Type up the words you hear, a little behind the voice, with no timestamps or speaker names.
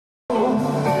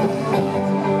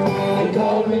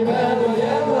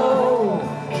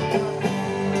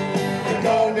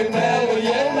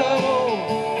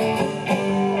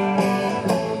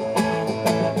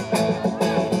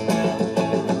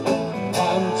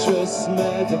just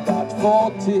mad about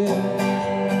 14.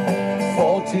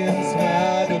 14's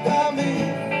mad about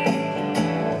me.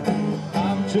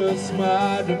 I'm just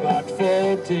mad about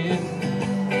 14.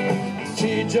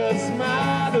 She just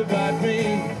mad about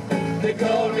me. They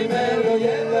call me Mellow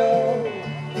Yellow.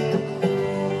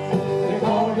 They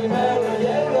call me Mellow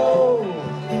Yellow.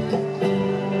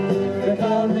 They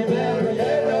call me Mellow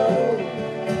Yellow.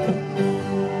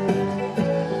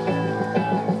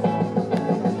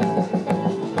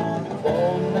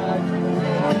 All night.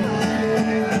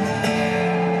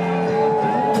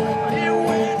 You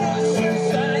wear the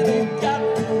sunshine, you got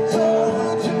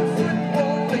soldier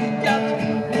football, you got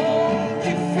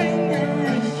monkey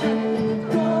fingers,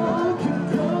 monkey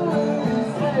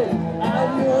toes. I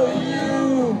know you,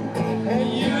 and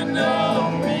you know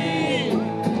me.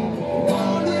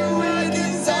 On the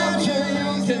weekends, I'm sure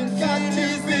you can got to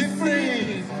be free.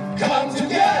 Come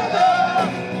together,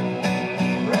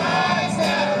 rise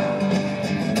now,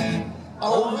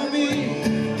 over me.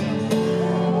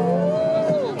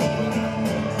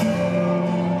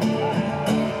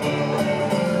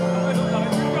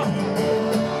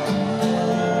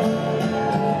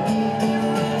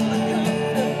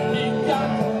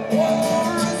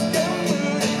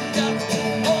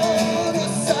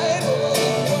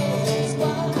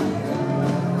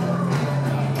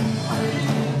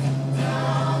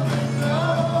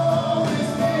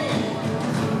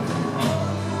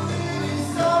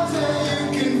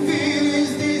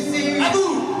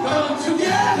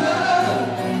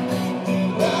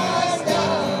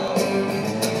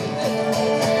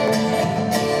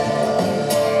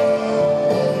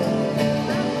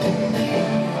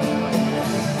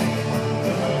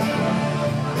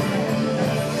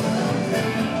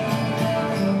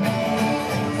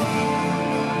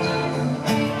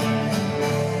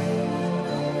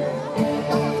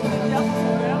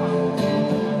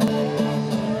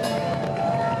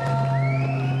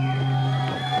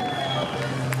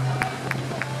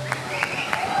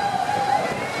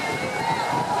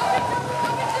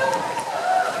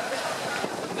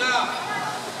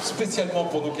 Spécialement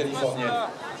pour nos Californiennes.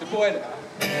 C'est pour elles.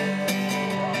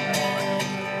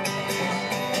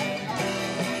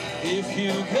 If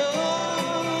you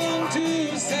come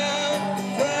to San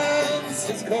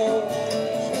Francisco,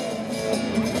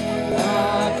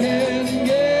 I can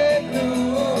get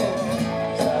no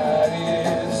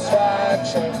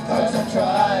satisfaction, 'cause I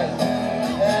tried,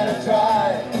 and I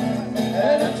tried,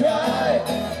 and I tried,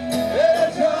 and I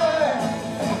tried.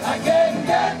 I can't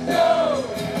get no,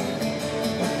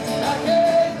 I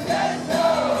can't get no,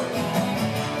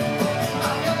 I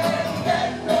can't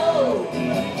get no,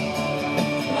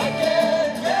 I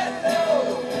can't get no,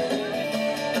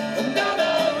 no,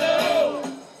 no, no.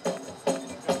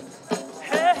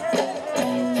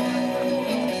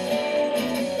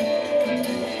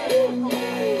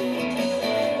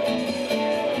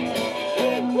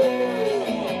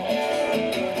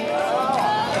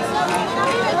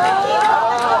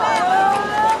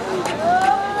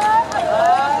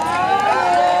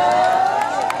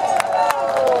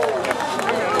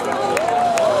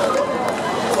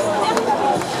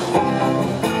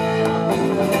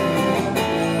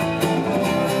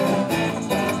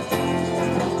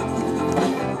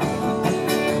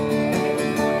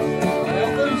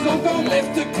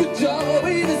 Left a good job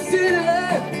in the city.